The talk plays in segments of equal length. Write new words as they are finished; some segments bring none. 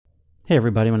Hey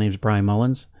everybody, my name is Brian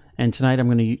Mullins, and tonight I'm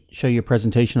going to show you a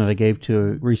presentation that I gave to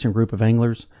a recent group of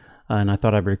anglers, and I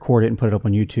thought I'd record it and put it up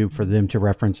on YouTube for them to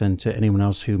reference and to anyone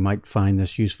else who might find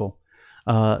this useful.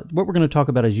 What we're going to talk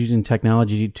about is using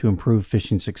technology to improve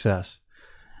fishing success.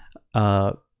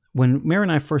 When Mary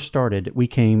and I first started,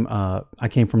 I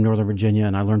came from Northern Virginia,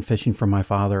 and I learned fishing from my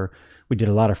father. We did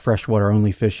a lot of freshwater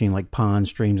only fishing like ponds,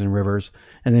 streams, and rivers,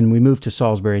 and then we moved to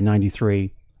Salisbury in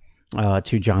 '93.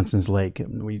 To Johnson's Lake.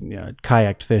 We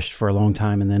kayaked, fished for a long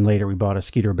time, and then later we bought a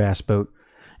Skeeter bass boat,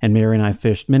 and Mary and I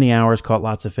fished many hours, caught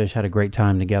lots of fish, had a great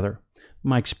time together.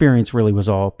 My experience really was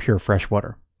all pure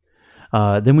freshwater.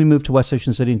 Then we moved to West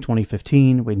Ocean City in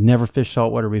 2015. We'd never fished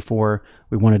saltwater before.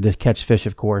 We wanted to catch fish,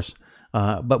 of course,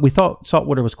 but we thought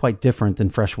saltwater was quite different than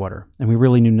freshwater, and we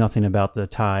really knew nothing about the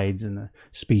tides and the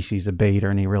species of bait or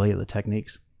any really of the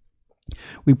techniques.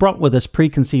 We brought with us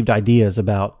preconceived ideas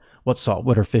about what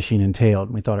saltwater fishing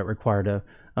entailed. We thought it required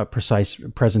a precise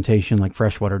presentation like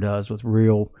freshwater does, with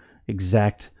real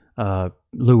exact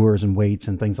lures and weights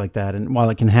and things like that. And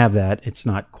while it can have that, it's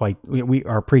not quite,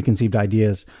 our preconceived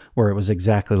ideas where it was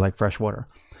exactly like freshwater.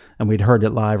 And we'd heard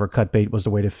that live or cut bait was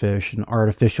the way to fish, and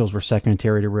artificials were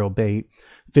secondary to real bait.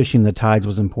 Fishing the tides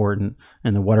was important,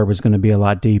 and the water was going to be a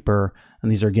lot deeper. And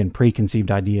these are, again,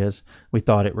 preconceived ideas. We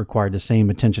thought it required the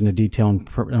same attention to detail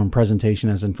and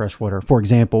presentation as in freshwater. For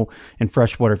example, in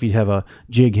freshwater, if you have a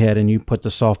jig head and you put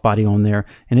the soft body on there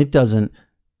and it doesn't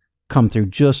come through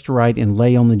just right and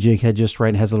lay on the jig head just right,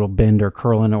 and has a little bend or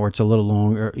curl in it, or it's a little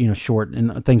long or short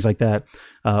and things like that,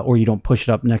 or you don't push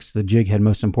it up next to the jig head,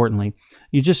 most importantly,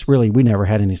 we never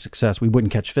had any success. We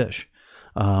wouldn't catch fish.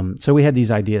 So we had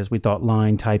these ideas. We thought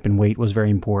line, type, and weight was very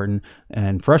important,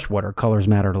 and freshwater colors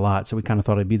mattered a lot. So we kind of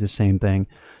thought it'd be the same thing.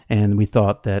 And we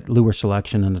thought that lure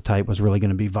selection and the type was really going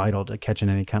to be vital to catching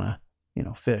any kind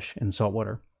of, fish in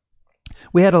saltwater.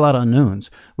 We had a lot of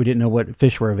unknowns. We didn't know what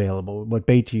fish were available, what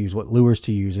bait to use, what lures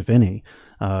to use, if any.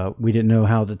 We didn't know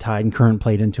how the tide and current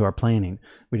played into our planning.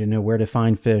 We didn't know where to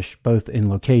find fish, both in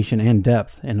location and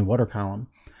depth in the water column.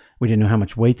 We didn't know how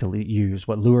much weight to use,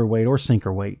 what lure weight or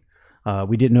sinker weight.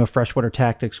 We didn't know if freshwater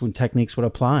tactics and techniques would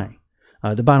apply.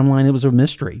 The bottom line, it was a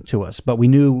mystery to us, but we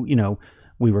knew,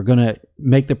 we were going to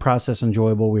make the process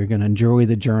enjoyable. We were going to enjoy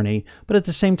the journey, but at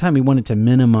the same time, we wanted to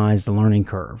minimize the learning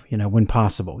curve, when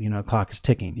possible. The clock is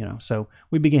ticking, so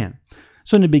we began.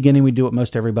 So in the beginning, we do what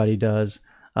most everybody does.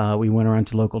 We went around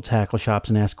to local tackle shops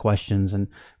and asked questions, and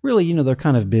really, they're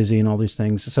kind of busy and all these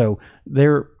things. So they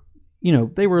were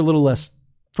a little less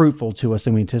fruitful to us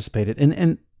than we anticipated.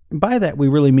 And by that, we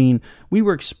really mean we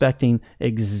were expecting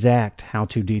exact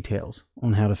how-to details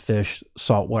on how to fish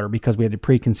saltwater, because we had the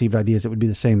preconceived ideas it would be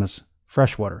the same as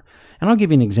freshwater. And I'll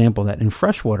give you an example of that. In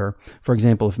freshwater, for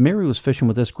example, if Mary was fishing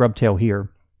with this grub tail here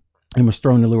and was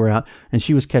throwing the lure out and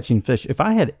she was catching fish, if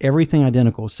I had everything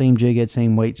identical, same jig head,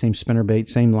 same weight, same spinner bait,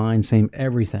 same line, same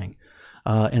everything,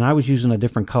 and I was using a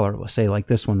different color, let's say like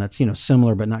this one that's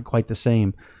similar but not quite the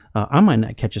same, I might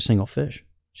not catch a single fish.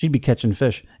 She'd be catching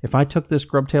fish. If I took this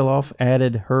grub tail off,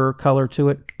 added her color to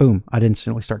it, boom, I'd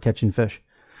instantly start catching fish.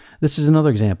 This is another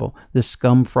example. This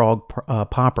scum frog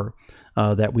popper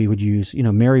that we would use.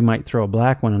 Mary might throw a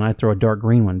black one and I throw a dark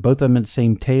green one. Both of them had the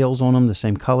same tails on them, the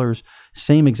same colors,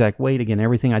 same exact weight. Again,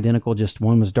 everything identical, just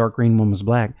one was dark green, one was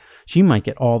black. She might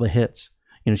get all the hits.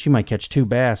 She might catch 2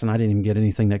 bass and I didn't even get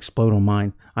anything to explode on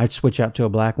mine. I'd switch out to a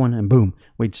black one and boom,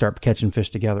 we'd start catching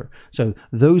fish together. So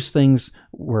those things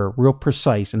were real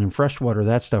precise, and in freshwater,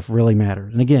 that stuff really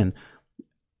mattered. And again,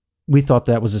 we thought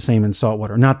that was the same in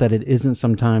saltwater. Not that it isn't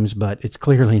sometimes, but it's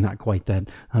clearly not quite that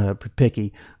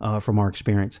picky from our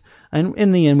experience. And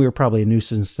in the end, we were probably a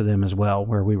nuisance to them as well,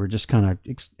 where we were just kind of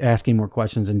asking more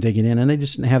questions and digging in, and they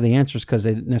just didn't have the answers because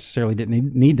they necessarily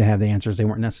didn't need to have the answers. They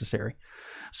weren't necessary.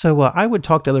 So I would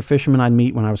talk to other fishermen I'd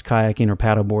meet when I was kayaking or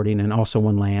paddleboarding, and also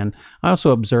on land. I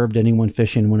also observed anyone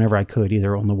fishing whenever I could,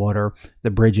 either on the water,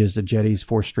 the bridges, the jetties,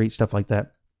 4th Street, stuff like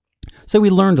that. So we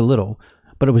learned a little,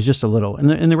 but it was just a little.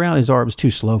 And the realities are it was too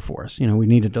slow for us. We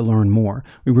needed to learn more.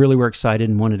 We really were excited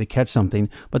and wanted to catch something,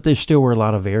 but there still were a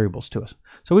lot of variables to us.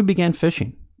 So we began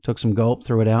fishing, took some gulp,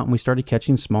 threw it out, and we started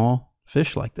catching small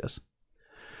fish like this.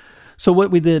 So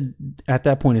what we did at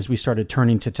that point is we started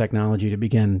turning to technology to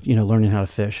begin, learning how to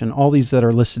fish. And all these that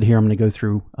are listed here, I'm going to go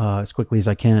through as quickly as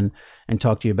I can and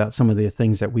talk to you about some of the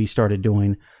things that we started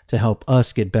doing to help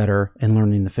us get better in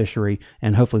learning the fishery.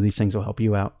 And hopefully these things will help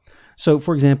you out. So,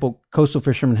 for example, Coastal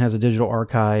Fisherman has a digital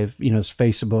archive, it's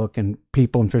Facebook and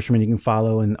people and fishermen you can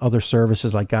follow, and other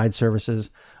services like guide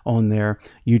services on there,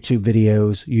 YouTube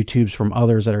videos, YouTubes from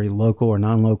others that are local or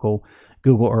non-local.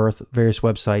 Google Earth, various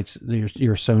websites,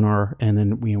 your sonar, and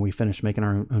then we finished making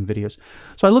our own videos.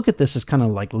 So I look at this as kind of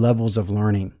like levels of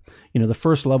learning. The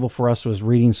first level for us was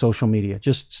reading social media,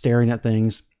 just staring at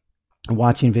things,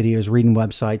 watching videos, reading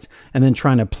websites, and then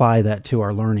trying to apply that to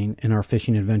our learning and our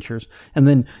fishing adventures, and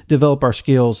then develop our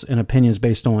skills and opinions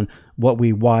based on what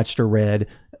we watched or read,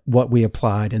 what we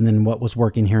applied, and then what was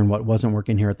working here and what wasn't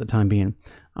working here at the time being.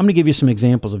 I'm going to give you some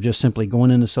examples of just simply going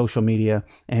into social media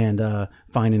and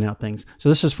finding out things. So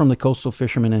this is from the Coastal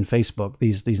Fisherman and Facebook,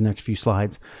 these next few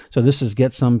slides. So this is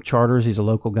Get Some Charters. He's a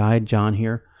local guide, John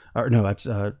here. Or no, that's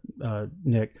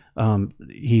Nick.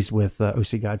 He's with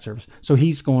OC Guide Service. So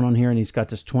he's going on here and he's got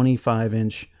this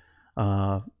 25-inch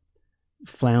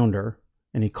flounder,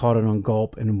 and he caught it on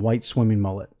gulp and white swimming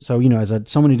mullet. So, as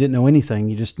someone who didn't know anything,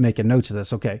 you just make a note of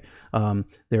this. Okay,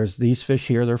 there's these fish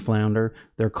here. They're flounder.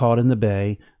 They're caught in the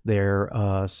bay.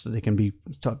 So they can be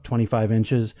 25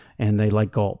 inches, and they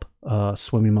like gulp,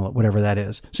 swimming mullet, whatever that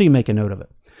is. So you make a note of it.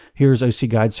 Here's OC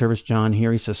Guide Service John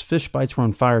here. He says fish bites were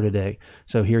on fire today.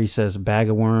 So here he says bag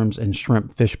of worms and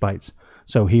shrimp fish bites.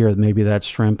 So here, maybe that's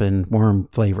shrimp and worm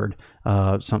flavored,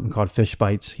 something called fish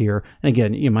bites here. And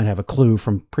again, you might have a clue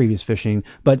from previous fishing,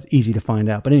 but easy to find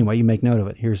out. But anyway, you make note of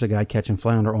it. Here's a guy catching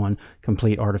flounder on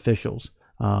complete artificials.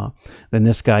 Then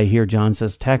this guy here, John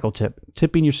says tackle tip.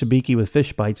 Tipping your sabiki with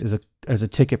fish bites is a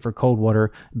ticket for cold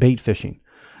water bait fishing.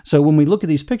 So when we look at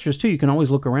these pictures too, you can always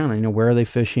look around and where are they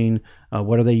fishing,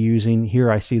 what are they using.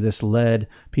 Here I see this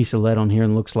piece of lead on here,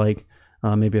 and looks like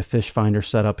maybe a fish finder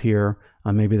set up here.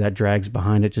 Maybe that drags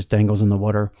behind it, just dangles in the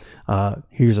water.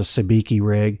 Here's a sabiki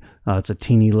rig. It's a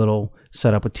teeny little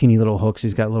setup with teeny little hooks.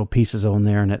 He's got little pieces on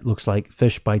there, and it looks like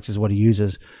fish bites is what he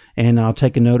uses. And I'll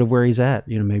take a note of where he's at.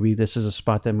 Maybe this is a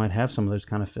spot that might have some of those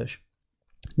kind of fish.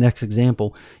 Next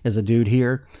example is a dude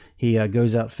here. He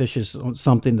goes out, fishes on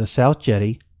something, the South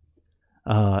Jetty.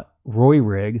 Roy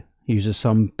rig. He uses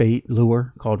some bait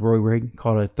lure called Roy rig,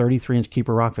 called a 33-inch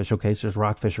keeper rockfish. Okay, so there's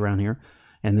rockfish around here.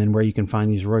 And then where you can find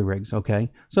these Roy rigs.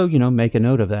 Okay, so make a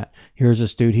note of that. Here's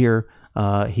this dude here.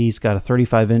 He's got a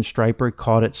 35-inch striper,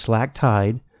 caught it slack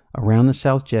tide around the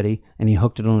South Jetty, and he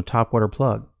hooked it on a topwater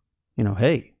plug.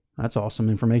 Hey, that's awesome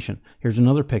information. Here's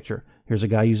another picture. Here's a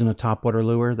guy using a topwater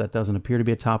lure that doesn't appear to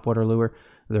be a topwater lure.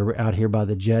 They're out here by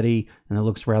the jetty, and it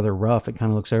looks rather rough. It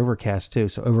kind of looks overcast too.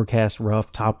 So overcast,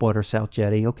 rough, topwater, South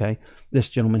Jetty. Okay, this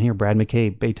gentleman here, Brad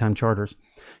McCabe, Baytime Charters.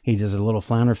 He does a little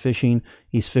flounder fishing.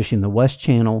 He's fishing the West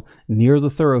Channel near the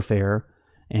thoroughfare,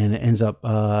 and it ends up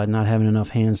not having enough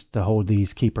hands to hold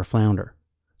these keeper flounder.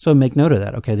 So make note of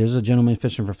that. Okay, there's a gentleman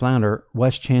fishing for flounder,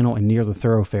 West Channel and near the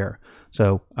thoroughfare.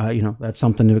 So, that's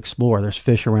something to explore. There's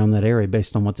fish around that area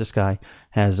based on what this guy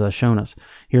has shown us.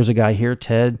 Here's a guy here,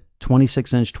 Ted,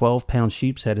 26-inch, 12-pound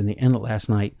sheep's head in the inlet last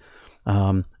night.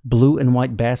 Blue and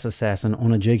white bass assassin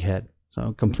on a jig head.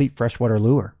 So complete freshwater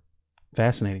lure.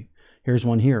 Fascinating. Here's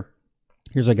one here.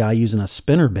 Here's a guy using a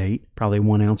spinner bait, probably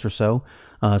 1 ounce or so.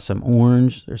 Some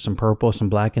orange, there's some purple, some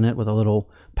black in it with a little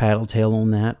paddle tail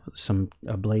on that. Some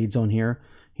blades on here.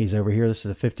 He's over here. This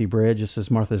is a 50 bridge. This is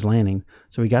Martha's Landing.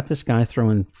 So we got this guy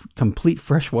throwing complete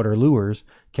freshwater lures,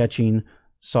 catching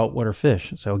saltwater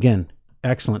fish. So again,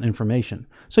 excellent information.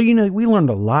 So, we learned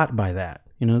a lot by that.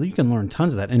 You can learn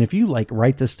tons of that. And if you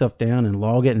write this stuff down and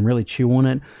log it and really chew on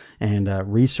it and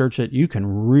research it, you can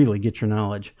really get your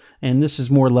knowledge. And this is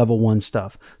more level 1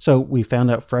 stuff. So we found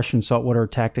out fresh and saltwater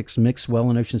tactics mix well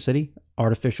in Ocean City.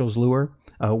 Artificials lure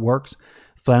works.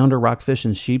 Flounder, rockfish,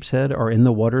 and sheep's head are in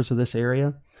the waters of this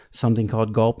area. Something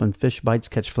called gulp and fish bites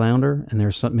catch flounder, and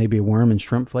there's maybe a worm and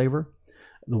shrimp flavor.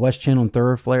 The West Channel and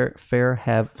thoroughfare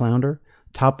have flounder.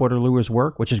 Topwater lures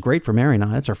work, which is great for Mary and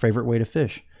I. That's our favorite way to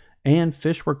fish. And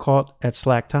fish were caught at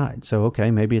slack tide. So, okay,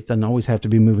 maybe it doesn't always have to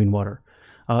be moving water.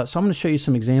 So I'm going to show you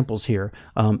some examples here.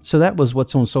 So that was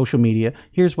what's on social media.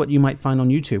 Here's what you might find on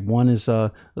YouTube. One is,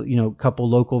 a couple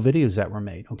local videos that were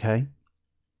made, okay?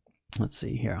 Let's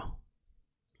see here.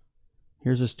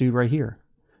 Here's this dude right here.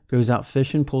 Goes out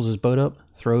fishing, pulls his boat up,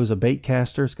 throws a bait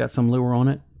caster. It's got some lure on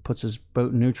it, puts his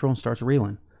boat in neutral and starts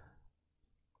reeling.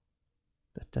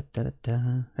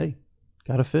 Hey,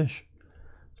 got a fish.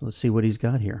 So let's see what he's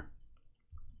got here.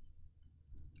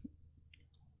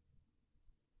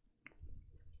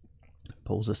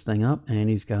 Pulls this thing up, and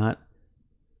he's got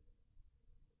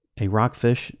a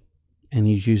rockfish, and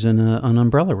he's using an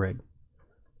umbrella rig.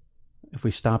 If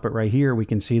we stop it right here, we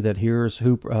can see that here's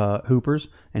hoopers,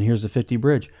 and here's the 50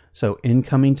 bridge. So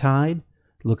incoming tide,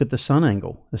 look at the sun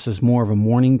angle. This is more of a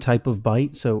morning type of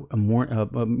bite. So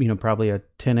probably a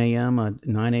 10 a.m., a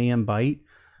 9 a.m. bite.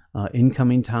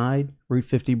 incoming tide, Route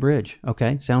 50 bridge.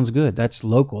 Okay, sounds good. That's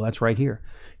local. That's right here.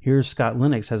 Here's Scott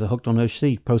Lennox, has a Hooked on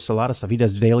OC, posts a lot of stuff. He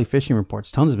does daily fishing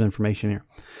reports, tons of information here.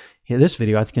 This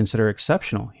video I consider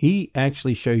exceptional. He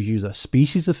actually shows you the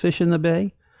species of fish in the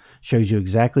bay, shows you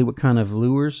exactly what kind of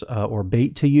lures or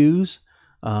bait to use,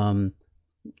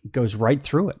 goes right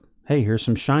through it. Hey, here's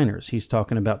some shiners. He's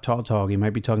talking about tautog. He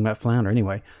might be talking about flounder.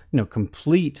 Anyway,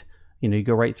 complete, you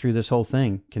go right through this whole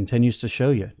thing. Continues to show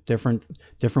you different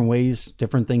ways,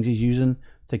 different things he's using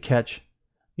to catch,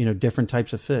 different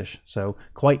types of fish. So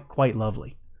quite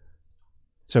lovely.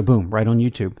 So boom, right on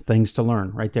YouTube. Things to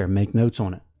learn right there. Make notes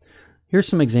on it. Here's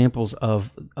some examples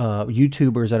of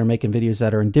YouTubers that are making videos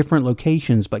that are in different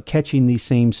locations but catching these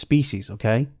same species,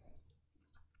 okay?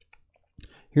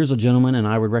 Here's a gentleman, and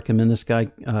I would recommend this guy,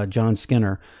 John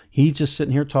Skinner. He's just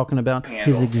sitting here talking about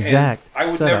his exact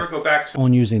setup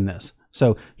on using this.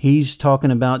 So he's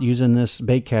talking about using this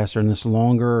bait caster and this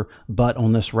longer butt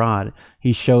on this rod.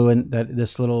 He's showing that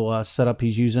this little setup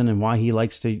he's using and why he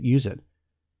likes to use it.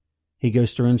 He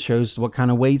goes through and shows what kind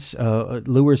of weights,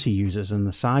 lures he uses and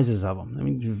the sizes of them. I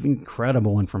mean,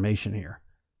 incredible information here.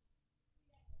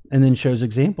 And then shows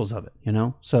examples of it,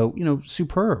 So,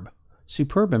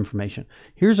 superb information.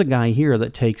 Here's a guy here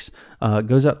that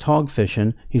goes out tog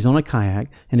fishing. He's on a kayak,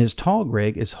 and his tog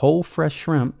rig is whole fresh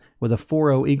shrimp with a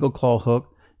 4.0 Eagle Claw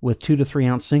hook with 2 to 3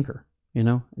 ounce sinker.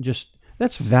 Just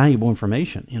that's valuable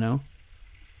information.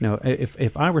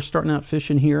 If I were starting out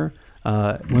fishing here,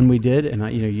 when we did,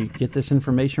 and you get this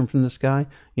information from this guy,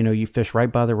 you fish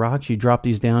right by the rocks, you drop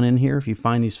these down in here. If you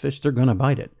find these fish, they're going to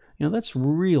bite it. That's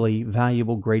really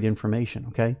valuable, great information.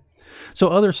 Okay. So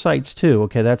other sites too.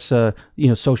 Okay. That's,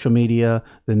 social media,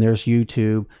 then there's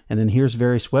YouTube, and then here's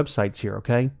various websites here.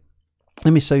 Okay.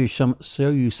 Let me show you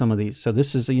some of these. So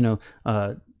this is,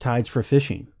 tides for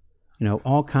fishing,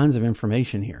 all kinds of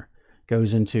information here.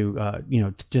 Goes into,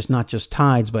 not just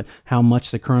tides, but how much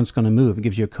the current's going to move. It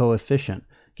gives you a coefficient,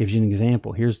 gives you an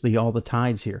example. Here's all the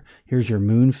tides here. Here's your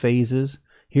moon phases.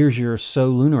 Here's your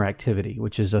lunar activity,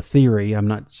 which is a theory. I'm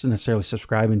not necessarily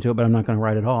subscribing to it, but I'm not going to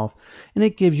write it off. And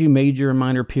it gives you major and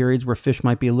minor periods where fish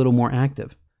might be a little more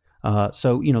active. Lots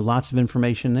of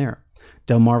information there.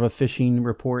 Delmarva fishing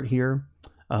report here.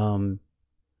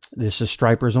 This is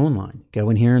Stripers Online. Go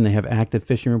in here and they have active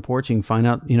fishing reports. You can find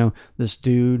out, this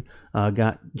dude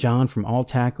got John from All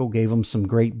Tackle, gave him some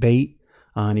great bait,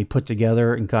 and he put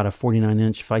together and got a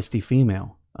 49-inch feisty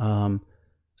female.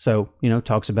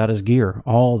 Talks about his gear.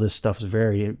 All this stuff is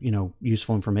very,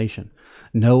 useful information.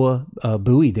 NOAA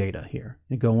buoy data here.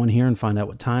 You go in here and find out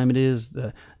what time it is,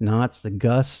 the knots, the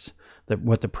gusts,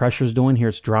 what the pressure's doing. Here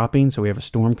it's dropping, so we have a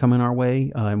storm coming our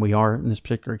way, and we are in this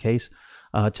particular case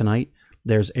tonight.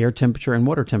 There's air temperature and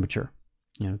water temperature,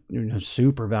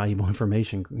 super valuable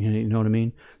information. You know what I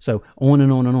mean? So on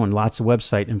and on and on, lots of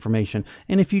website information.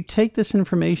 And if you take this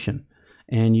information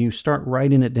and you start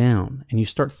writing it down and you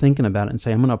start thinking about it and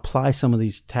say, I'm going to apply some of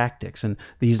these tactics and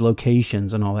these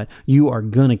locations and all that, you are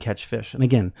going to catch fish. And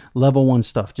again, level 1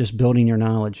 stuff, just building your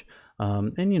knowledge.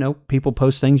 People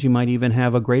post things, you might even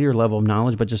have a greater level of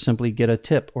knowledge, but just simply get a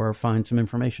tip or find some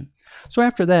information. So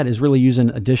after that is really using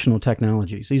additional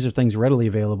technologies. These are things readily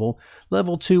available.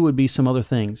 Level 2 would be some other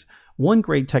things. One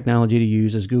great technology to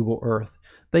use is Google Earth.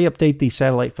 They update these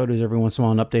satellite photos every once in a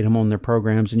while and update them on their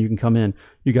programs, and you can come in.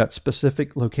 You got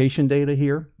specific location data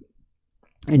here,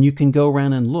 and you can go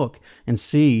around and look and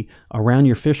see around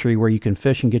your fishery where you can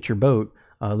fish and get your boat,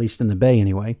 at least in the bay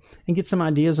anyway, and get some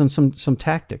ideas on some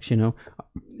tactics.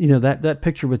 That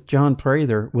picture with John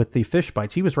Prather with the fish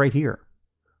bites, he was right here.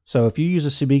 So if you use a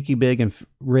sabiki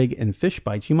rig and fish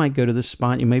bites, you might go to this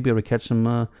spot. You may be able to catch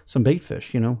some bait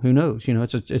fish. Who knows?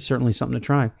 It's certainly something to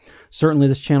try. Certainly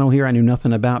this channel here I knew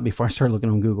nothing about before I started looking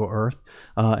on Google Earth,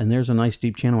 and there's a nice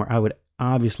deep channel where I would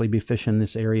obviously be fishing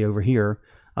this area over here.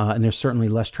 And there's certainly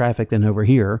less traffic than over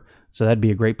here, so that'd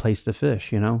be a great place to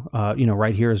fish.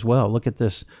 Right here as well. Look at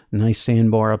this nice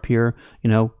sandbar up here.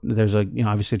 There's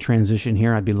obviously a transition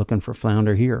here. I'd be looking for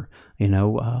flounder here.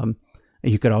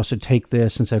 You could also take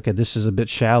this and say, okay, this is a bit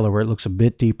shallower. It looks a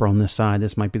bit deeper on this side.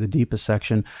 This might be the deepest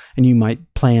section, and you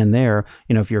might plan there.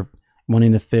 If you're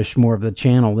wanting to fish more of the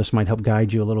channel, this might help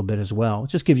guide you a little bit as well.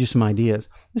 It just gives you some ideas.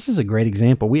 This is a great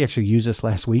example. We actually used this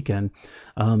last weekend.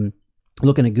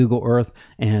 looking at Google Earth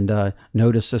and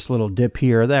notice this little dip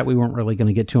here that we weren't really going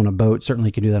to get to on a boat. Certainly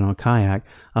you could do that on a kayak.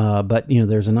 But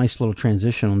there's a nice little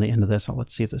transition on the end of this.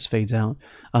 Let's see if this fades out.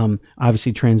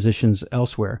 Obviously transitions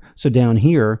elsewhere. So down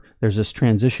here, there's this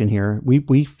transition here.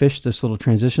 We fished this little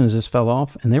transition as this fell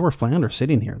off, and they were flounder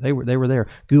sitting here. They were there.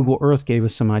 Google Earth gave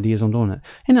us some ideas on doing it.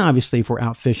 And obviously if we're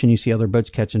out fishing, you see other boats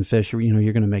catching fish,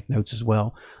 you're going to make notes as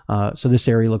well. So this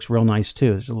area looks real nice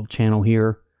too. There's a little channel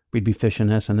here. We'd be fishing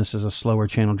this, and this is a slower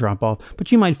channel drop off.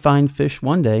 But you might find fish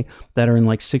one day that are in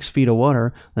like 6 feet of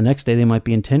water. The next day they might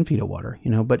be in 10 feet of water,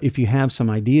 But if you have some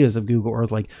ideas of Google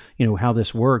Earth, like, how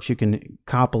this works, you can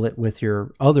couple it with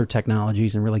your other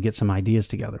technologies and really get some ideas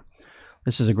together.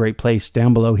 This is a great place.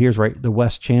 Down below here's right the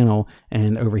West Channel,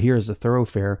 and over here is the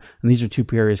thoroughfare. And these are two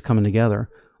areas coming together.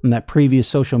 In that previous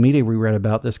social media we read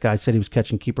about, this guy said he was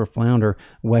catching keeper flounder,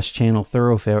 West Channel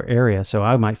thoroughfare area. So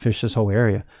I might fish this whole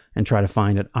area and try to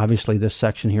find it. Obviously, this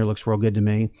section here looks real good to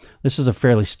me. This is a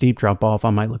fairly steep drop off. I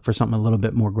might look for something a little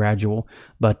bit more gradual.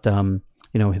 But,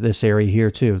 this area here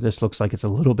too, this looks like it's a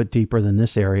little bit deeper than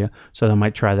this area. So I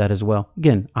might try that as well.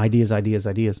 Again, ideas.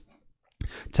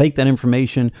 Take that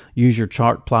information, use your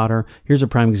chart plotter. Here's a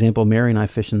prime example. Mary and I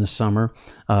fishing this summer.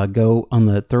 Go on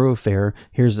the thoroughfare.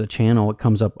 Here's the channel. It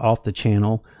comes up off the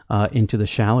channel into the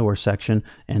shallower section.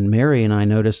 And Mary and I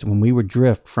noticed when we would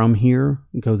drift from here,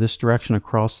 go this direction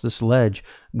across this ledge,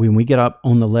 when we get up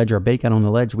on the ledge, our bait got on the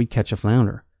ledge, we catch a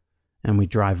flounder. And we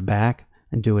drive back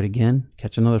and do it again,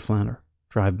 catch another flounder.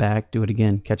 Drive back, do it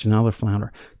again, catch another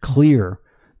flounder. Clear.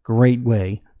 Great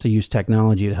way to use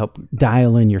technology to help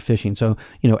dial in your fishing. So,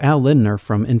 Al Lindner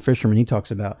from In Fisherman, he talks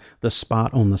about the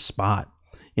spot on the spot,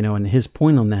 and his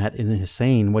point on that in his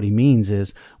saying, what he means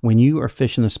is when you are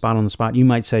fishing the spot on the spot, you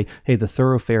might say, hey, the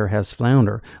thoroughfare has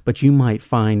flounder, but you might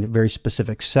find very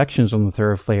specific sections on the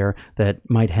thoroughfare that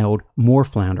might hold more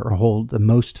flounder or hold the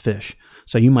most fish.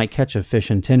 So you might catch a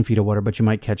fish in 10 feet of water, but you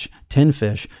might catch 10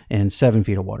 fish in 7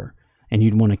 feet of water. And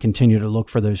you'd want to continue to look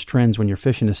for those trends when you're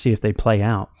fishing to see if they play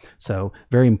out. So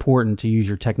very important to use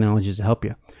your technologies to help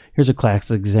you. Here's a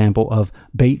classic example of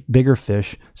bigger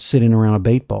fish sitting around a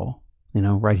bait ball,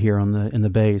 right here in the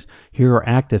bays. Here are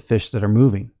active fish that are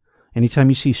moving. Anytime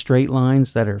you see straight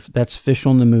lines, that's fish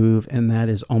on the move, and that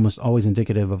is almost always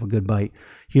indicative of a good bite.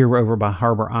 Here we're over by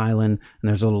Harbor Island, and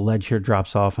there's a little ledge here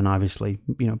drops off, and obviously,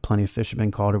 plenty of fish have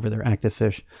been caught over there, active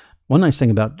fish. One nice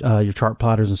thing about your chart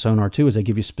plotters and sonar too is they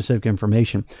give you specific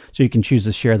information, so you can choose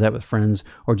to share that with friends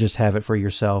or just have it for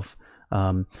yourself.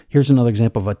 Here's another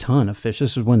example of a ton of fish.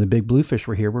 This is when the big bluefish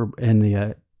were here. We're in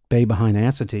the bay behind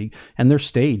Assateague, and they're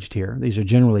staged here. These are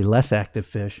generally less active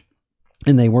fish,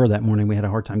 and they were that morning. We had a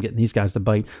hard time getting these guys to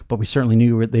bite, but we certainly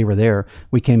knew they were there.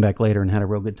 We came back later and had a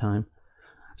real good time.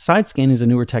 Side scan is a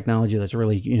newer technology that's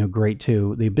really great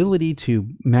too. The ability to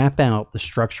map out the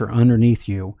structure underneath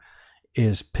you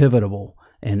is pivotal,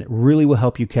 and it really will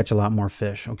help you catch a lot more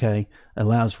fish. Okay,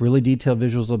 allows really detailed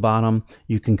visuals at the bottom.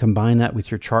 You can combine that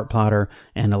with your chart plotter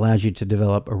and allows you to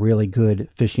develop a really good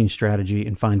fishing strategy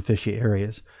and find fishy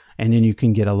areas, and then you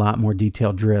can get a lot more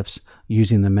detailed drifts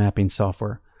using the mapping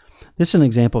software. This is an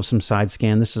example of some side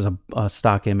scan. This is a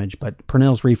stock image, but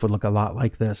Purnell's Reef would look a lot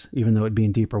like this, even though it'd be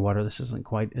in deeper water. This isn't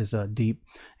quite as deep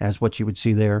as what you would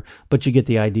see there, but you get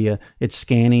the idea. It's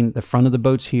scanning the front of the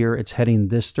boats here. It's heading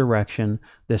this direction.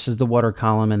 This is the water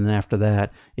column, and then after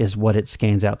that is what it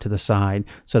scans out to the side.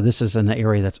 So this is an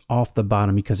area that's off the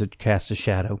bottom because it casts a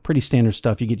shadow. Pretty standard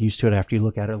stuff. You get used to it after you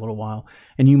look at it a little while,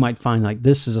 and you might find like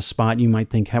this is a spot you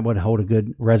might think would hold a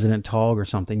good resident tog or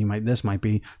something. This might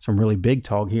be some really big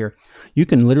tog here. You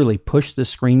can literally push the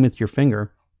screen with your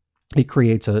finger. It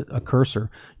creates a cursor.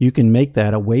 You can make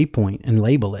that a waypoint and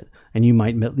label it. And you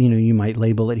might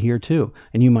label it here too.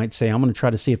 And you might say, I'm going to try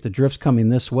to see if the drift's coming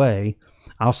this way.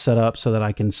 I'll set up so that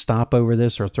I can stop over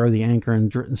this or throw the anchor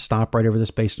and stop right over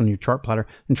this based on your chart plotter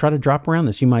and try to drop around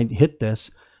this. You might hit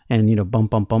this and,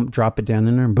 bump, drop it down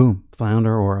in there and boom,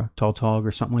 flounder or a tall tog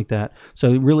or something like that.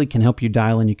 So it really can help you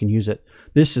dial in. You can use it.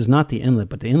 This is not the inlet,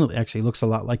 but the inlet actually looks a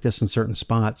lot like this in certain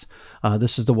spots.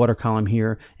 This is the water column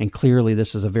here, and clearly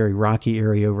this is a very rocky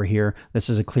area over here. This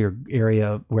is a clear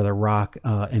area where the rock,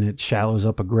 and it shallows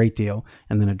up a great deal,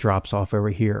 and then it drops off over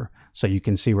here. So you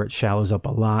can see where it shallows up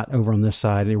a lot over on this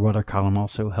side. The water column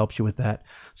also helps you with that.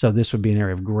 So this would be an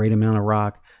area of great amount of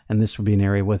rock, and this would be an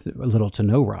area with little to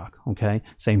no rock, okay?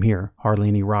 Same here, hardly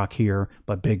any rock here,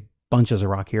 but big bunches of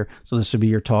rock here. So this would be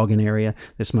your togging area.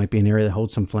 This might be an area that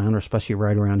holds some flounder, especially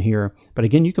right around here. But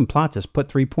again, you can plot this, put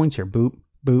 3 points here, boop,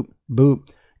 boop, boop.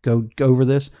 Go over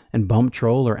this and bump,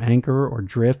 troll, or anchor, or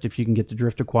drift. If you can get the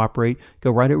drift to cooperate,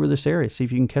 go right over this area. See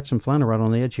if you can catch some flounder right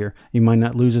on the edge here. You might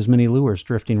not lose as many lures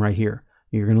drifting right here.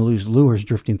 You're going to lose lures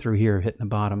drifting through here, hitting the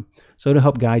bottom. So to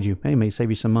help guide you, hey, it may save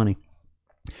you some money.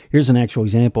 Here's an actual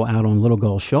example out on Little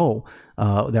Gull Shoal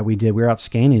that we did. We were out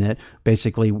scanning it,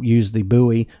 basically used the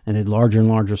buoy and did larger and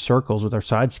larger circles with our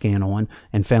side scan on,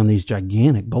 and found these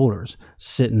gigantic boulders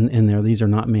sitting in there. These are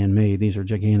not man-made. These are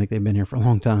gigantic. They've been here for a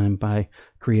long time by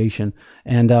creation.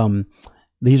 And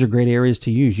these are great areas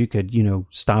to use. You could,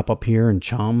 stop up here and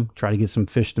chum, try to get some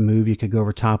fish to move. You could go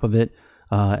over top of it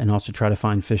and also try to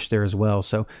find fish there as well.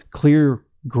 So clear,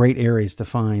 great areas to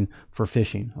find for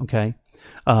fishing, okay?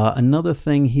 Another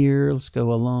thing here, let's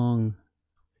go along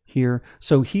here.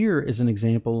 So here is an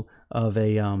example of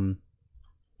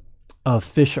of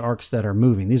fish arcs that are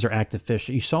moving. These are active fish.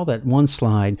 You saw that one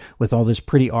slide with all this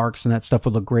pretty arcs, and that stuff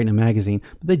would look great in a magazine,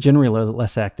 but they generally are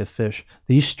less active fish.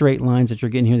 These straight lines that you're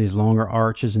getting here, these longer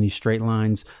arches and these straight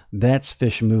lines, that's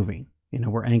fish moving.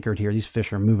 We're anchored here. These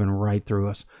fish are moving right through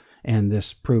us, and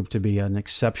this proved to be an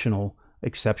exceptional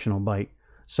bite.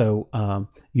 So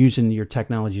using your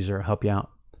technologies will help you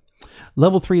out.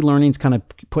 Level 3 learning is kind of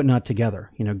putting that together,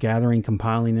 gathering,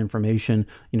 compiling information,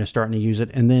 starting to use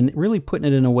it, and then really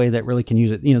putting it in a way that really can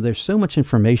use it. There's so much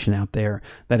information out there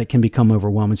that it can become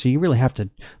overwhelming. So you really have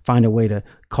to find a way to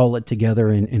call it together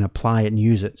and apply it and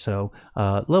use it. So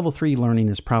level 3 learning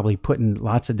is probably putting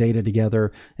lots of data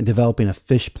together and developing a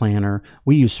fish planner.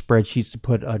 We use spreadsheets to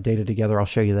put data together. I'll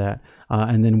show you that.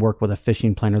 And then work with a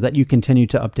fishing planner that you continue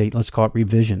to update. Let's call it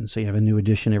revision. So you have a new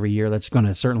edition every year. That's going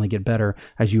to certainly get better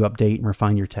as you update and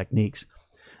refine your techniques.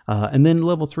 And then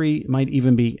level 3 might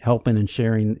even be helping and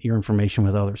sharing your information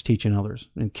with others, teaching others,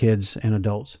 and kids and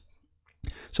adults.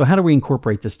 So how do we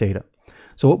incorporate this data?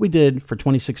 So what we did for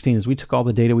 2016 is we took all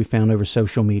the data we found over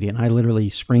social media, and I literally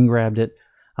screen grabbed it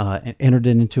and entered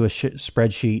it into a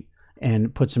spreadsheet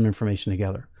and put some information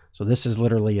together. So this is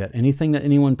literally it. Anything that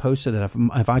anyone posted, that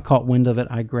if I caught wind of it,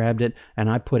 I grabbed it and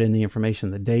I put in the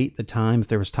information, the date, the time, if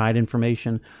there was tide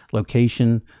information,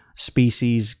 location,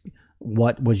 species,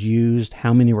 what was used,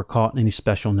 how many were caught, and any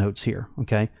special notes here,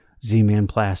 okay? Z-Man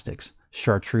Plastics,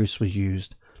 chartreuse was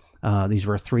used. These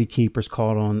were 3 keepers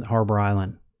caught on Harbor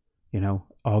Island,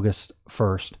 August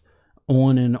 1st.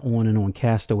 On and on and on.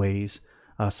 Castaways.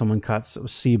 Someone caught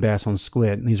sea bass on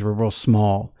squid, and these were real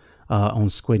small. On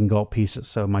squid and gulp pieces,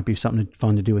 so it might be something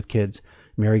fun to do with kids.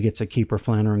 Mary gets a keeper,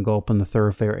 flounder, and gulp in the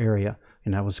thoroughfare area,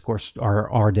 and that was, of course,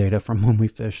 our data from when we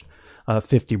fished.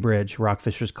 50 Bridge,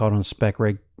 rockfish was caught on a spec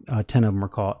rig. 10 of them were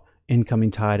caught.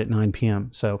 Incoming tide at 9 p.m.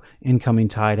 So incoming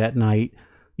tide at night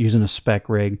using a spec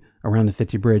rig around the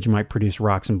 50 Bridge might produce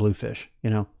rocks and bluefish.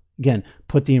 Again,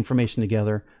 put the information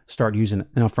together, start using it.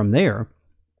 Now from there,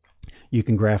 you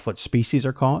can graph what species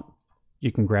are caught.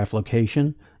 You can graph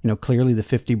location. Clearly the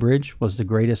 50 Bridge was the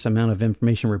greatest amount of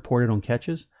information reported on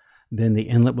catches. Then the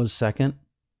inlet was second,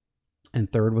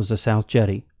 and third was the South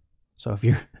Jetty. So if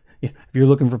you're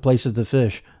looking for places to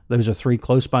fish, those are 3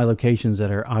 close by locations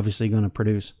that are obviously going to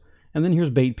produce. And then here's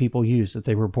bait people used if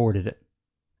they reported it.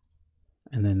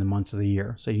 And then the months of the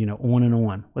year. So, on and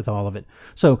on with all of it.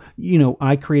 So,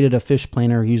 I created a fish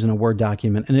planner using a Word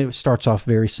document, and it starts off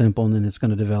very simple, and then it's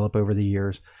going to develop over the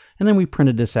years. And then we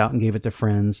printed this out and gave it to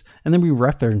friends. And then we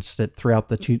referenced it throughout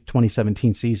the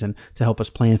 2017 season to help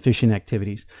us plan fishing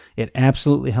activities. It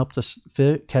absolutely helped us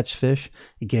catch fish.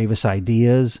 It gave us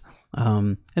ideas.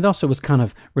 It also was kind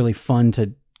of really fun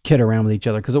to kid around with each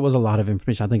other because it was a lot of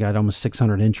information. I think I had almost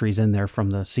 600 entries in there from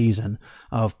the season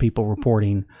of people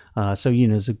reporting. So,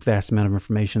 it's a vast amount of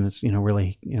information. It's,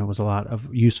 really, was a lot of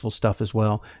useful stuff as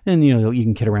well. And, you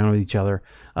can kid around with each other.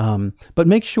 But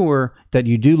make sure that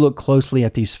you do look closely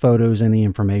at these photos and the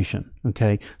information.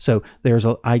 Okay. So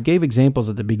I gave examples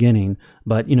at the beginning,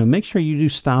 but, make sure you do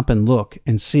stop and look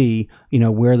and see,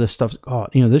 where the stuff's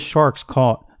caught. This shark's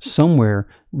caught somewhere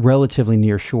relatively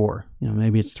near shore.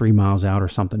 Maybe it's 3 miles out or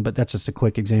something, but that's just a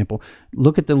quick example.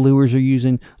 Look at the lures you're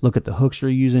using, look at the hooks you're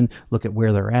using, look at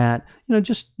where they're at,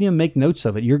 make notes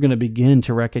of it. You're going to begin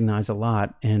to recognize a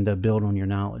lot and build on your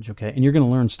knowledge. Okay. And you're going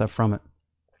to learn stuff from it.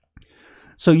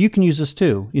 So you can use this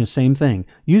too, same thing.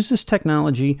 Use this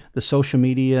technology, the social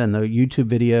media and the YouTube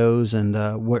videos and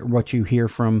what you hear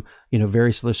from,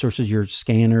 various other sources, your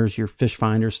scanners, your fish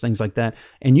finders, things like that.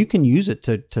 And you can use it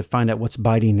to find out what's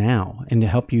biting now and to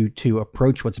help you to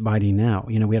approach what's biting now.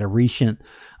 We had a recent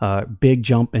big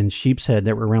jump in sheep's head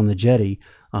that were around the jetty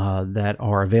that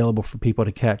are available for people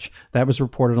to catch. That was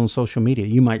reported on social media.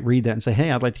 You might read that and say,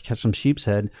 hey, I'd like to catch some sheep's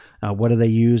head. What do they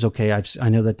use? Okay, I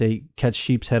know that they catch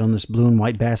sheep's head on this blue and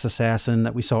white bass assassin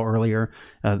that we saw earlier.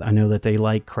 I know that they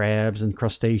like crabs and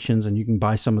crustaceans, and you can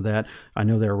buy some of that. I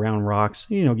know they're around rocks.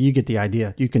 You get the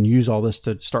idea. You can use all this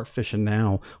to start fishing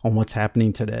now on what's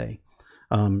happening today.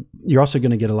 You're also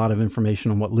going to get a lot of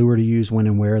information on what lure to use, when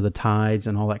and where, the tides,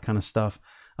 and all that kind of stuff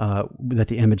that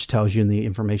the image tells you and the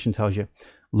information tells you.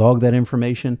 Log that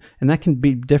information, and that can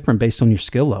be different based on your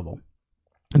skill level.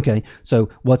 Okay, so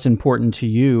what's important to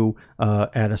you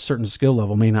at a certain skill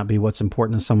level may not be what's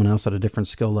important to someone else at a different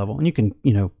skill level, and you can,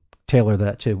 tailor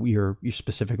that to your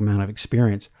specific amount of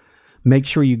experience. Make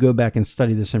sure you go back and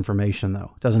study this information,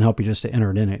 though. It doesn't help you just to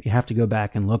enter it in it. You have to go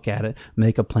back and look at it,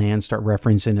 make a plan, start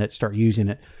referencing it, start using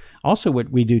it. Also, what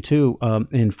we do too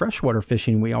in freshwater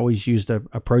fishing, we always used an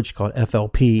approach called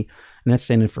FLP, and that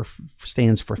stands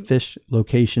for Fish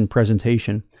Location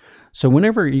Presentation. So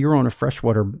whenever you're on a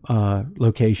freshwater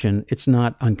location, it's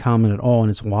not uncommon at all, and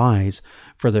it's wise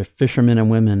for the fishermen and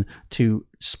women to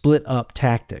split up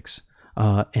tactics.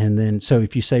 And then, so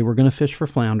if you say we're going to fish for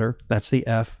flounder, that's the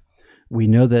F. We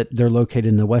know that they're located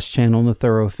in the West Channel in the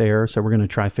thoroughfare, so we're going to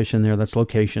try fishing there. That's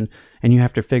location. And you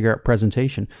have to figure out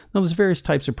presentation. Now, there's various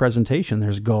types of presentation.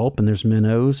 There's gulp and there's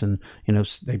minnows, and,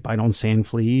 they bite on sand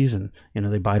fleas, and,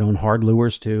 they bite on hard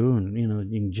lures too, and,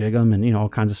 you can jig them and, all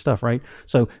kinds of stuff, right?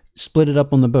 So split it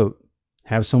up on the boat.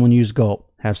 Have someone use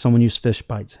gulp. Have someone use fish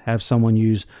bites. Have someone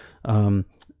use, an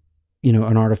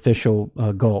artificial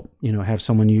gulp. Have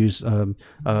someone use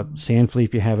sand flea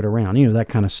if you have it around. That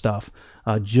kind of stuff.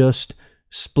 Just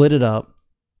split it up,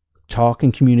 talk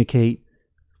and communicate,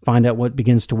 find out what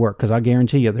begins to work. Because I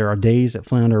guarantee you, there are days that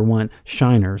flounder want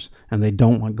shiners and they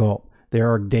don't want gulp. There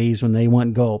are days when they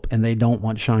want gulp and they don't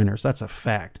want shiners. That's a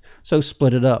fact. So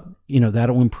split it up.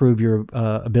 That'll improve your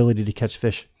ability to catch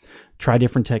fish. Try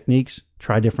different techniques,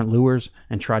 try different lures,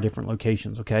 and try different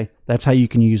locations, okay? That's how you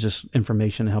can use this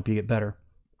information to help you get better.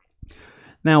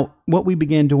 Now, what we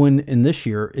began doing in this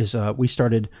year is I got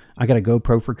a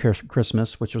GoPro for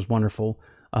Christmas, which was wonderful.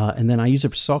 And then I use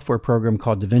a software program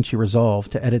called DaVinci Resolve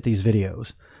to edit these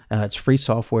videos. It's free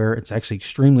software. It's actually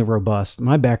extremely robust.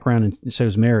 My background, and so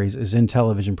is Mary's, is in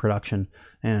television production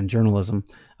and journalism.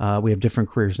 We have different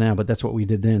careers now, but that's what we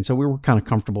did then. So we were kind of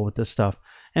comfortable with this stuff.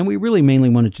 And we really mainly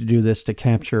wanted to do this to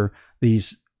capture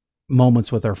these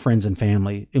moments with our friends and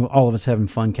family, all of us having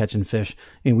fun catching fish,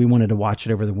 and we wanted to watch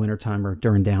it over the wintertime or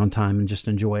during downtime and just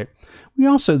enjoy it. We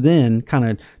also then kind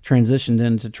of transitioned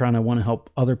into trying to want to help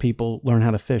other people learn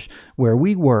how to fish. Where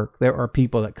we work, there are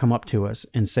people that come up to us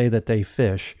and say that they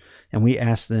fish, and we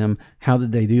ask them, how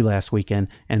did they do last weekend?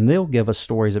 And they'll give us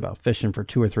stories about fishing for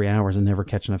 2 or 3 hours and never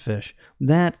catching a fish.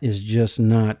 That is just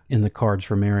not in the cards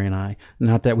for Mary and I.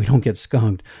 Not that we don't get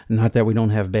skunked, not that we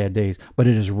don't have bad days, but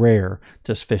it is rare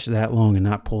to fish that long and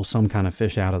not pull some kind of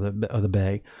fish out of the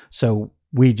bay. So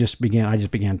I just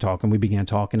began talking. We began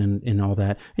talking and all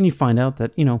that. And you find out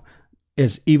that,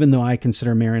 even though I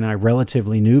consider Mary and I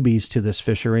relatively newbies to this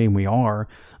fishery, and we are,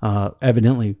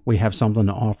 evidently we have something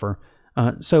to offer.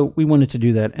 So we wanted to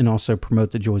do that and also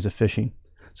promote the joys of fishing.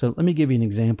 So let me give you an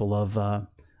example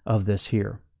of this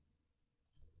here.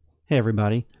 Hey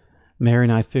everybody, Mary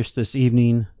and I fished this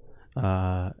evening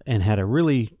and had a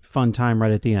really fun time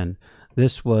right at the end.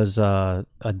 This was a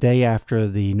day after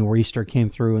the nor'easter came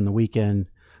through in the weekend,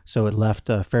 so it left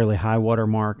a fairly high water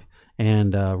mark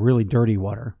and really dirty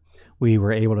water. We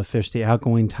were able to fish the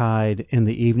outgoing tide in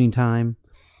the evening time.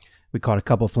 We caught a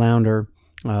couple flounder.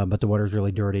 But the water was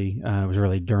really dirty. It was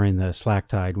really during the slack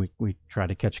tide. We tried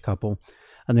to catch a couple.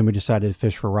 And then we decided to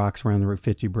fish for rocks around the Route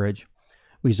 50 bridge.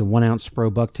 We used a 1-ounce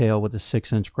Spro bucktail with a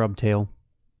 6-inch grub tail.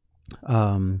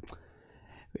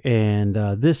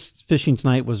 This fishing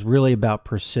tonight was really about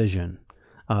precision.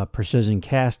 Precision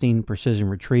casting, precision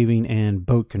retrieving, and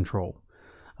boat control.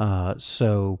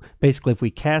 So basically, if we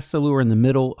cast the lure in the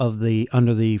middle of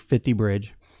under the 50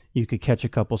 bridge, you could catch a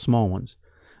couple small ones.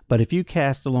 But if you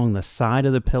cast along the side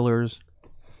of the pillars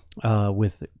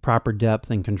with proper depth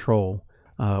and control,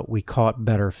 we caught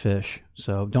better fish.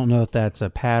 So don't know if that's a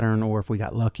pattern or if we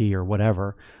got lucky or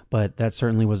whatever, but that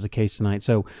certainly was the case tonight.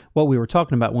 So what we were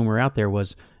talking about when we were out there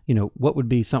was, what would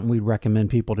be something we'd recommend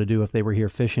people to do if they were here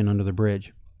fishing under the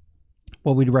bridge?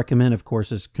 What we'd recommend, of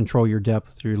course, is control your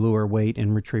depth through lure weight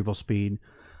and retrieval speed.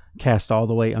 Cast all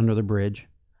the way under the bridge.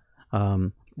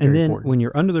 And then important. When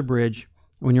you're under the bridge,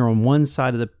 when you're on one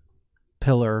side of the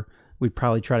pillar, we'd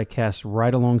probably try to cast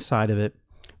right alongside of it.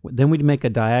 Then we'd make a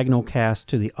diagonal cast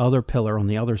to the other pillar on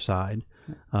the other side,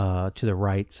 to the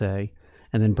right, say,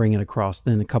 and then bring it across.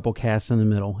 Then a couple casts in the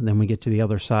middle, and then we get to the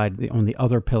other side. On the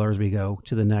other pillars, we go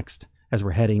to the next, as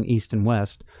we're heading east and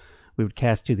west. We would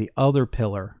cast to the other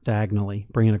pillar diagonally,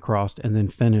 bring it across, and then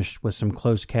finish with some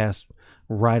close casts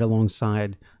right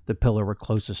alongside the pillar we're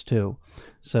closest to.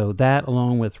 So that,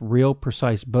 along with real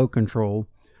precise boat control,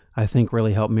 I think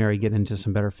really helped Mary get into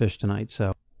some better fish tonight.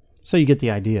 So So you get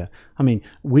the idea. I mean,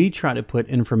 we try to put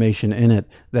information in it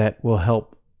that will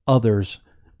help others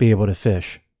be able to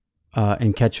fish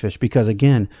and catch fish, because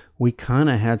again, we kind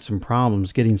of had some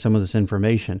problems getting some of this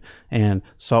information. And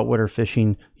saltwater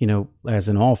fishing, as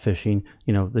in all fishing,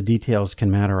 the details can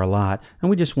matter a lot, and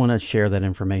we just want to share that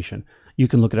information. You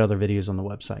can look at other videos on the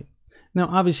website. Now,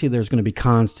 obviously, there's going to be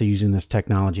cons to using this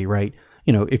technology, right?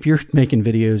 If you're making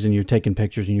videos and you're taking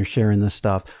pictures and you're sharing this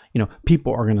stuff,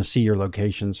 people are going to see your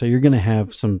location. So you're going to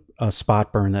have some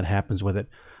spot burn that happens with it.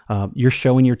 You're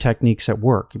showing your techniques at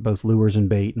work, both lures and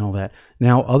bait and all that.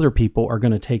 Now other people are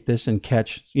going to take this and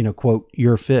catch, quote,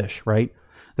 your fish, right?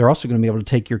 They're also going to be able to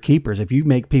take your keepers. If you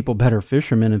make people better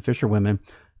fishermen and fisherwomen,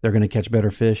 they're going to catch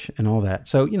better fish and all that.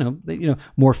 So,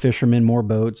 more fishermen, more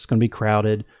boats, it's going to be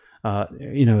crowded,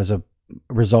 as a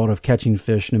result of catching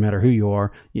fish. No matter who you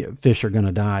are, fish are going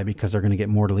to die because they're going to get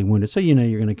mortally wounded. So, you're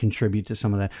going to contribute to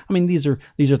some of that. I mean, these are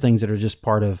things that are just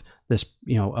part of this,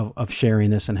 of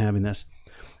sharing this and having this.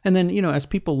 And then, as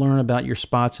people learn about your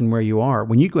spots and where you are,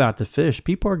 when you go out to fish,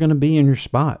 people are going to be in your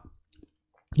spot.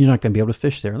 You're not going to be able to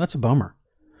fish there. That's a bummer.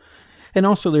 And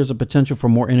also, there's a potential for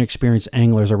more inexperienced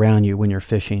anglers around you when you're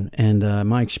fishing. And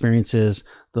my experience is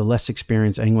the less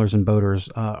experienced anglers and boaters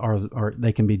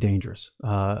they can be dangerous.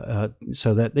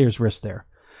 So that there's risk there.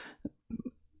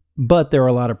 But there are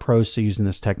a lot of pros to using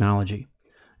this technology.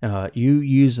 You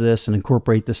use this and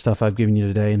incorporate the stuff I've given you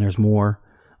today, and there's more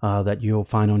that you'll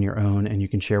find on your own and you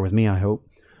can share with me, I hope.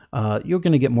 You're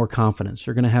going to get more confidence.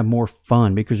 You're going to have more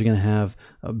fun because you're going to have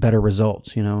better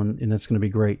results, and that's going to be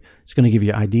great. It's going to give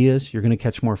you ideas. You're going to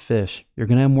catch more fish. You're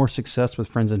going to have more success with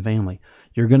friends and family.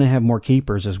 You're going to have more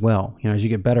keepers as well. As you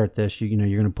get better at this, you're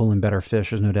going to pull in better fish.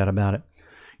 There's no doubt about it.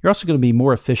 You're also going to be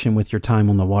more efficient with your time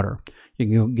on the water.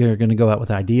 You're going to go out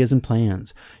with ideas and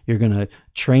plans. You're going to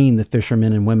train the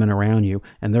fishermen and women around you,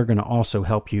 and they're going to also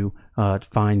help you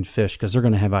find fish because they're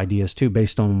going to have ideas too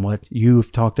based on what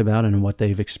you've talked about and what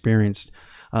they've experienced.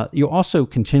 You'll also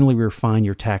continually refine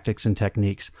your tactics and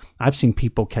techniques. I've seen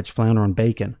people catch flounder on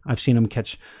bacon. I've seen them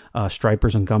catch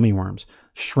stripers and gummy worms.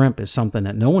 Shrimp is something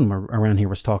that no one around here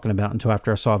was talking about until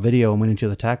after I saw a video and went into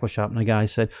the tackle shop, and the guy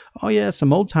said, "Oh yeah,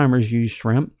 some old timers use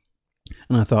shrimp."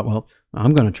 And I thought, well,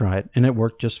 I'm going to try it. And it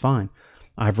worked just fine.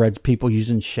 I've read people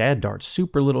using shad darts,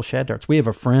 super little shad darts. We have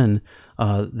a friend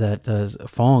that does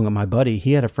Fong, my buddy.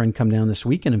 He had a friend come down this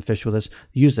weekend and fish with us.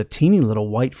 He used a teeny little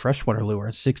white freshwater lure,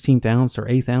 a 16th ounce or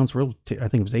 8th ounce, I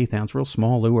think it was 8th ounce, real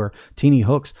small lure, teeny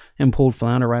hooks, and pulled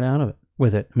flounder right out of it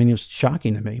with it. I mean, it was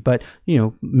shocking to me, but,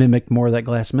 mimicked more of that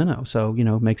glass minnow. So,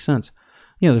 makes sense.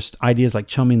 There's ideas like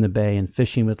chumming the bay and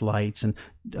fishing with lights and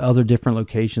other different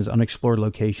locations, unexplored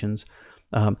locations.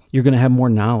 You're going to have more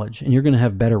knowledge and you're going to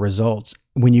have better results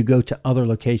when you go to other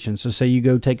locations. So say you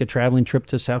go take a traveling trip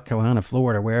to South Carolina,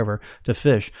 Florida, wherever to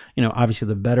fish, obviously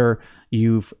the better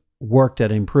you've worked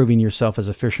at improving yourself as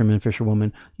a fisherman,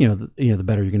 fisherwoman, the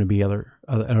better you're going to be at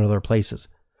other places.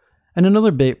 And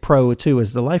another big pro too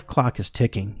is the life clock is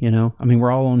ticking,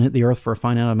 we're all on the earth for a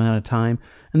finite amount of time.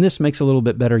 And this makes a little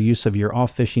bit better use of your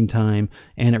off fishing time,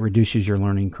 and it reduces your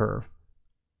learning curve.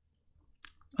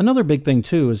 Another big thing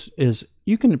too is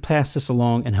you can pass this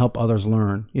along and help others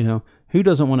learn. Who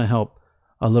doesn't want to help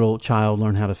a little child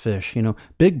learn how to fish?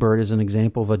 Big Bird is an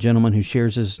example of a gentleman who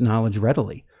shares his knowledge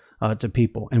readily to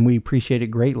people, and we appreciate it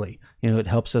greatly. It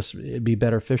helps us be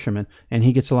better fishermen, and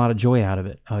he gets a lot of joy out of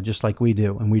it, just like we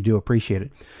do, and we do appreciate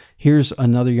it. Here's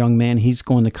another young man. He's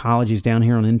going to college. He's down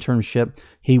here on internship.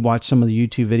 He watched some of the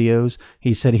YouTube videos.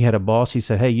 He said he had a boss. He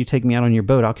said, "Hey, you take me out on your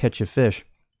boat, I'll catch you fish."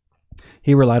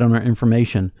 He relied on our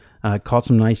information, caught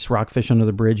some nice rockfish under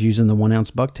the bridge using the 1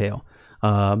 ounce bucktail.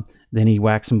 Then he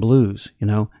whacked some blues. He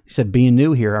said, "Being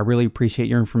new here, I really appreciate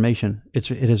your information. It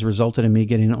has resulted in me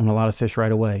getting on a lot of fish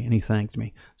right away." And he thanked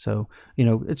me. So,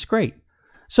 it's great.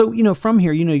 So, from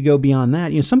here, you go beyond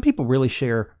that. Some people really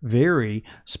share very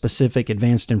specific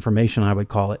advanced information, I would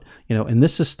call it, and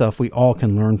this is stuff we all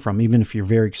can learn from, even if you're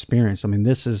very experienced. I mean,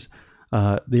 this is,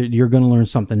 you're going to learn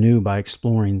something new by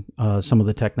exploring some of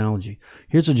the technology.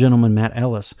 Here's a gentleman, Matt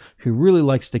Ellis, who really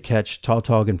likes to catch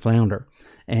tautog and flounder.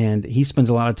 And he spends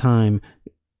a lot of time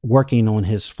working on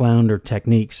his flounder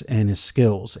techniques and his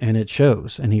skills, and it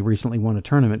shows. And he recently won a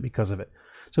tournament because of it.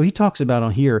 So he talks about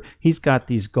on here, he's got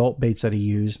these gulp baits that he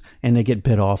used, and they get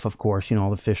bit off, of course. All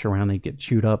the fish around, they get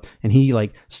chewed up. And he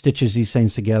stitches these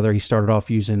things together. He started off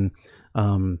using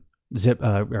thread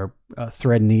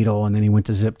needle, and then he went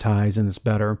to zip ties, and it's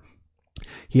better.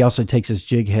 He also takes his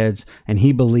jig heads, and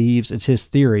he believes, it's his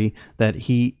theory, that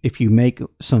if you make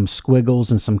some squiggles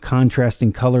and some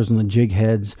contrasting colors on the jig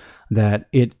heads, that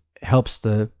it helps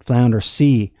the flounder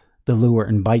see the lure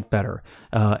and bite better.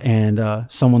 And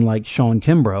someone like Sean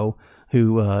Kimbrough,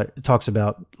 who talks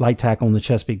about light tackle in the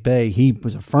Chesapeake Bay, he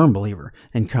was a firm believer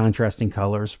in contrasting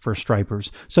colors for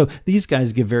stripers. So these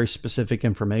guys give very specific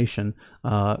information.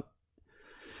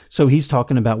 So he's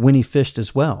talking about when he fished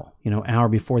as well, hour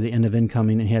before the end of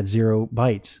incoming, and he had 0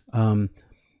 bites.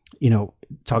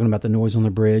 Talking about the noise on the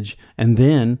bridge. And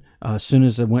then as soon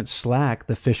as it went slack,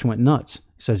 the fish went nuts.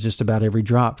 He says just about every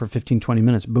drop for 15, 20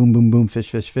 minutes, boom, boom, boom, fish,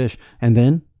 fish, fish. And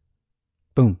then,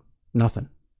 boom, nothing,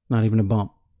 not even a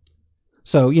bump.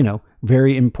 So,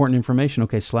 very important information.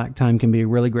 Okay, slack time can be a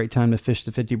really great time to fish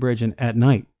the 50 bridge, and at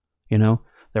night,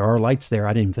 there are lights there.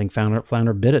 I didn't even think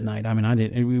flounder bit at night. I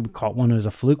mean, we caught one as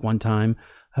a fluke one time,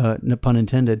 no pun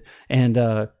intended, and,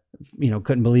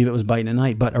 couldn't believe it was biting at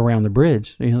night. But around the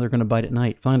bridge, they're going to bite at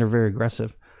night. Flounder are very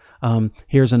aggressive.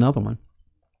 Here's another one.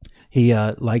 He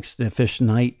likes to fish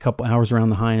night, couple hours around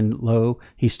the high and low.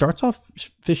 He starts off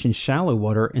fishing shallow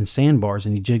water and sandbars,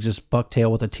 and he jigs his bucktail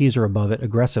with a teaser above it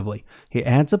aggressively. He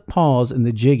adds a pause in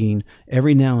the jigging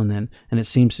every now and then, and it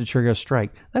seems to trigger a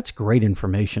strike. That's great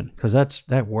information, because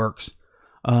that works.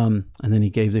 And then he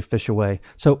gave the fish away.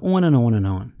 So on and on and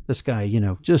on. This guy,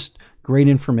 just great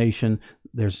information.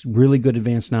 There's really good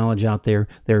advanced knowledge out there.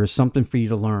 There is something for you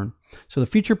to learn. So the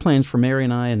future plans for Mary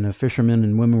and I and the fishermen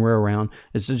and women we're around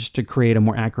is just to create a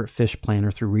more accurate fish planner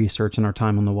through research and our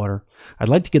time on the water. I'd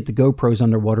like to get the GoPros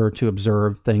underwater to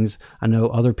observe things. I know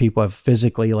other people have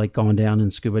physically gone down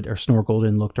and scuba or snorkeled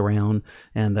and looked around,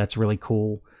 and that's really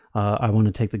cool. I want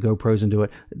to take the GoPros and do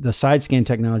it. The side scan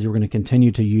technology we're going to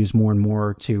continue to use more and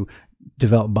more to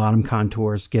develop bottom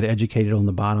contours, get educated on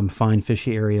the bottom, find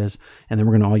fishy areas, and then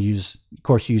we're going to all use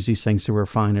these things to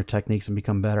refine our techniques and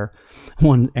become better.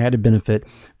 One added benefit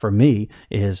for me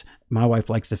is my wife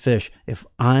likes to fish. If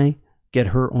I get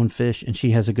her on fish and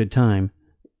she has a good time,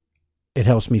 it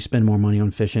helps me spend more money on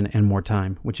fishing and more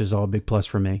time, which is all a big plus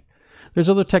for me. There's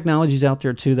other technologies out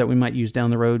there too that we might use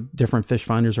down the road. Different fish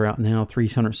finders are out now,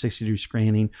 360-degree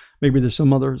scanning. Maybe there's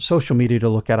some other social media to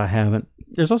look at I haven't.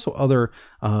 There's also other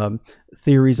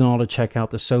theories and all to check out.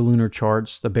 The solunar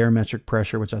charts, the barometric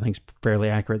pressure, which I think is fairly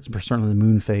accurate, certainly the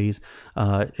moon phase.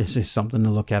 It's just something to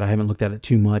look at. I haven't looked at it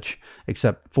too much,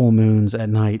 except full moons at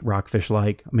night,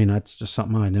 rockfish-like. I mean, that's just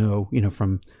something I know,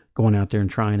 from going out there and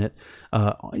trying it.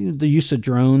 The use of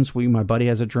drones. My buddy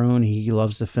has a drone. He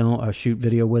loves to shoot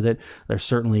video with it. There's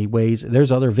certainly ways.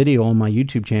 There's other video on my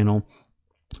YouTube channel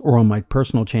or on my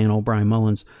personal channel, Brian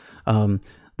Mullins,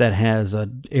 that has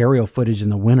aerial footage in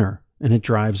the winter, and it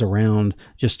drives around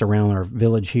just around our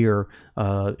village here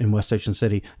in West Ocean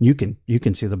City. You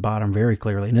can see the bottom very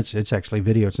clearly, and it's actually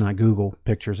video. It's not Google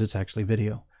pictures. It's actually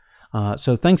video.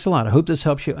 So thanks a lot. I hope this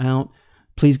helps you out.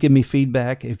 Please give me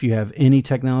feedback if you have any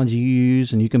technology you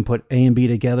use and you can put A and B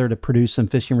together to produce some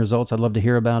fishing results. I'd love to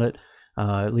hear about it.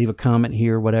 Leave a comment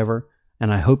here, whatever.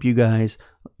 And I hope you guys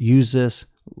use this.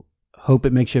 Hope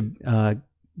it makes you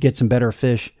get some better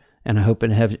fish, and I hope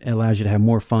it allows you to have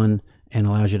more fun and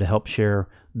allows you to help share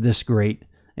this great,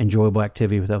 enjoyable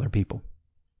activity with other people.